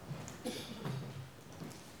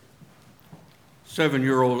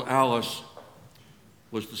7-year-old Alice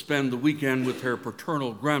was to spend the weekend with her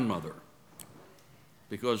paternal grandmother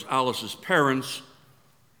because Alice's parents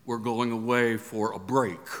were going away for a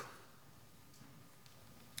break.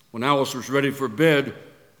 When Alice was ready for bed,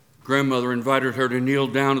 grandmother invited her to kneel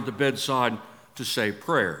down at the bedside to say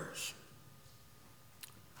prayers.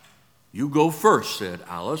 "You go first," said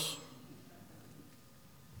Alice.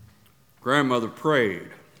 Grandmother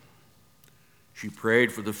prayed. She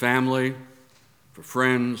prayed for the family, for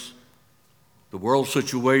friends, the world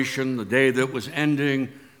situation, the day that was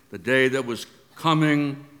ending, the day that was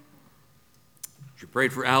coming. She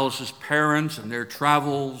prayed for Alice's parents and their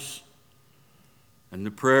travels, and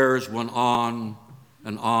the prayers went on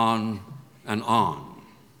and on and on.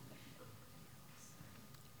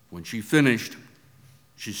 When she finished,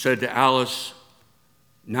 she said to Alice,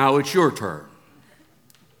 "Now it's your turn."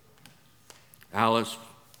 Alice,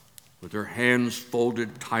 with her hands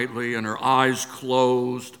folded tightly and her eyes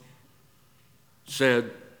closed,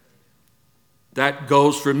 said, "That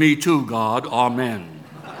goes for me too, God. Amen."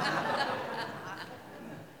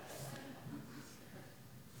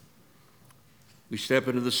 We step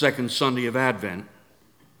into the second Sunday of Advent.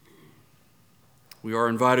 We are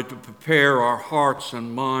invited to prepare our hearts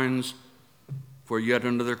and minds for yet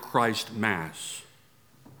another Christ Mass,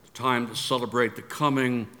 the time to celebrate the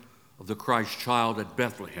coming of the Christ child at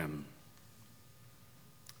Bethlehem.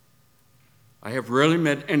 I have rarely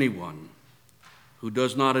met anyone who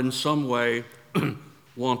does not in some way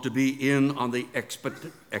want to be in on the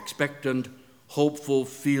expectant, hopeful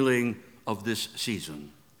feeling of this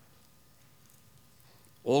season.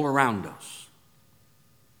 All around us,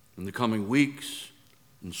 in the coming weeks,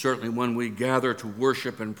 and certainly when we gather to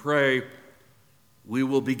worship and pray, we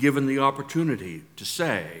will be given the opportunity to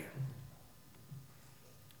say,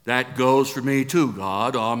 "That goes for me too,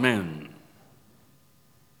 God. Amen."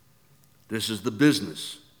 This is the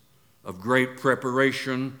business of great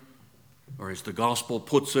preparation, or as the gospel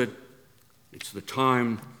puts it, it's the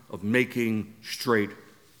time of making straight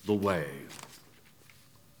the way.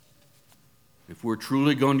 If we're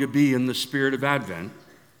truly going to be in the spirit of Advent,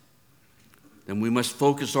 then we must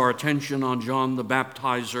focus our attention on John the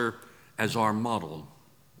Baptizer as our model.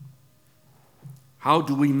 How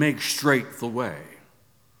do we make straight the way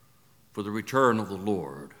for the return of the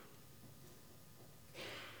Lord?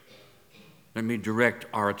 Let me direct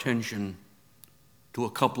our attention to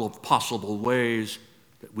a couple of possible ways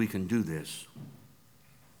that we can do this.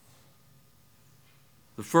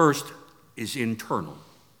 The first is internal.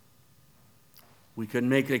 We can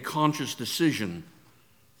make a conscious decision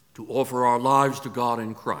to offer our lives to God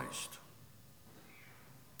in Christ.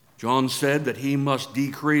 John said that he must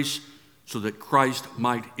decrease so that Christ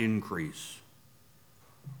might increase.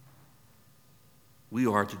 We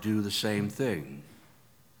are to do the same thing.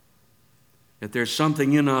 If there's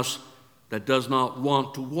something in us that does not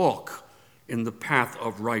want to walk in the path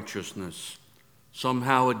of righteousness,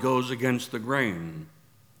 somehow it goes against the grain.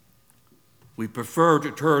 We prefer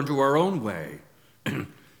to turn to our own way,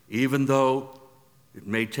 even though it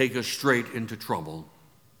may take us straight into trouble.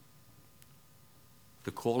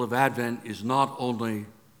 The call of Advent is not only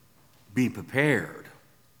be prepared,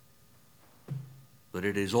 but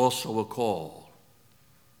it is also a call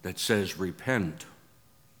that says repent.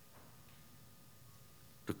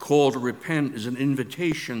 The call to repent is an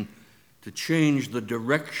invitation to change the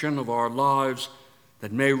direction of our lives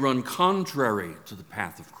that may run contrary to the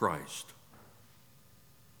path of Christ.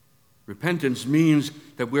 Repentance means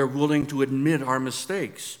that we're willing to admit our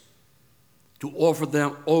mistakes, to offer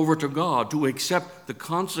them over to God, to accept the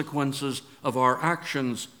consequences of our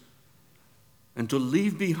actions, and to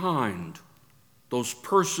leave behind those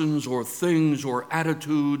persons or things or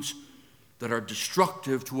attitudes that are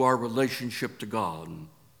destructive to our relationship to God.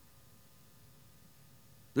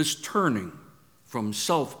 This turning from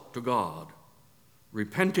self to God,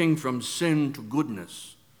 repenting from sin to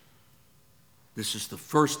goodness, this is the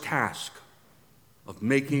first task of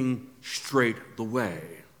making straight the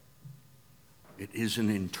way. It is an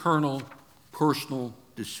internal, personal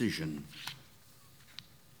decision.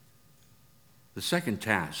 The second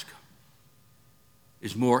task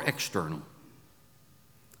is more external.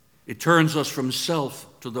 It turns us from self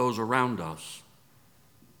to those around us.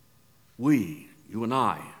 We, you and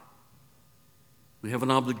I, we have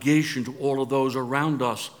an obligation to all of those around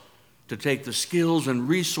us to take the skills and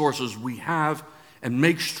resources we have and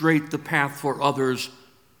make straight the path for others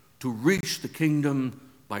to reach the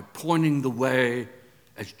kingdom by pointing the way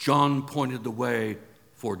as John pointed the way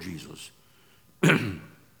for Jesus.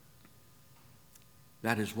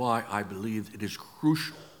 That is why I believe it is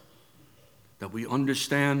crucial that we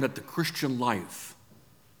understand that the Christian life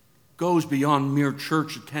goes beyond mere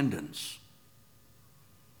church attendance.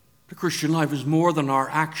 The Christian life is more than our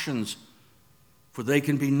actions, for they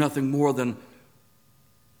can be nothing more than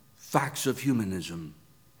facts of humanism.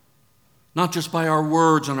 Not just by our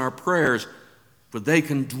words and our prayers, for they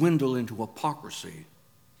can dwindle into hypocrisy.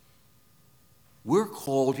 We're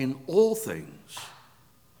called in all things,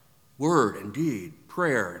 word and deed,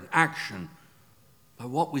 prayer and action, by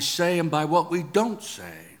what we say and by what we don't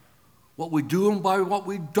say, what we do and by what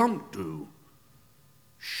we don't do.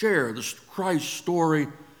 Share the Christ story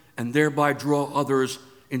and thereby draw others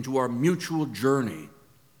into our mutual journey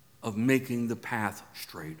of making the path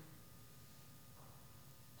straight.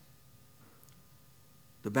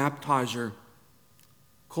 The baptizer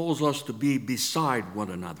calls us to be beside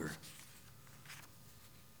one another,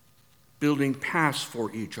 building paths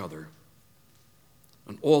for each other,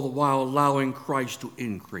 and all the while allowing Christ to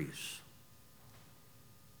increase.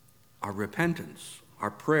 Our repentance, our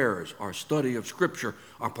prayers, our study of Scripture,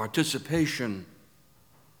 our participation,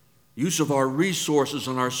 use of our resources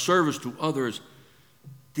and our service to others,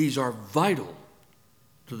 these are vital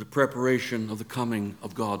to the preparation of the coming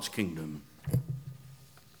of God's kingdom.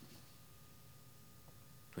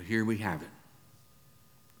 So here we have it.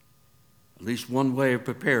 At least one way of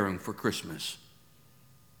preparing for Christmas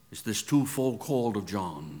is this twofold call of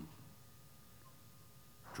John: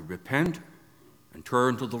 to repent and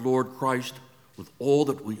turn to the Lord Christ with all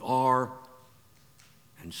that we are,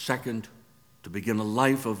 and second, to begin a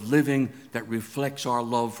life of living that reflects our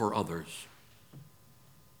love for others.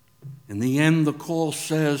 In the end, the call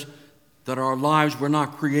says that our lives were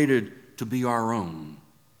not created to be our own.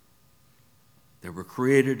 They were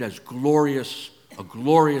created as a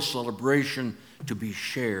glorious celebration to be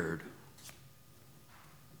shared.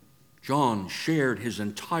 John shared his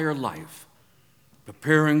entire life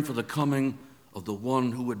preparing for the coming of the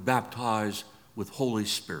one who would baptize with Holy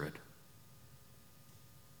Spirit.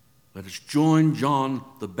 Let us join John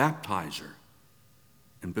the baptizer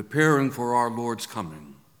in preparing for our Lord's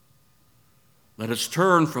coming. Let us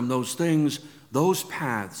turn from those things, those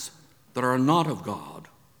paths that are not of God.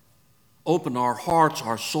 Open our hearts,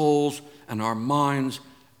 our souls, and our minds,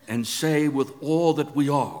 and say with all that we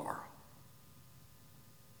are,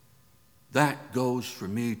 "That goes for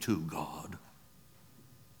me too, God."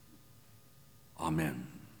 Amen.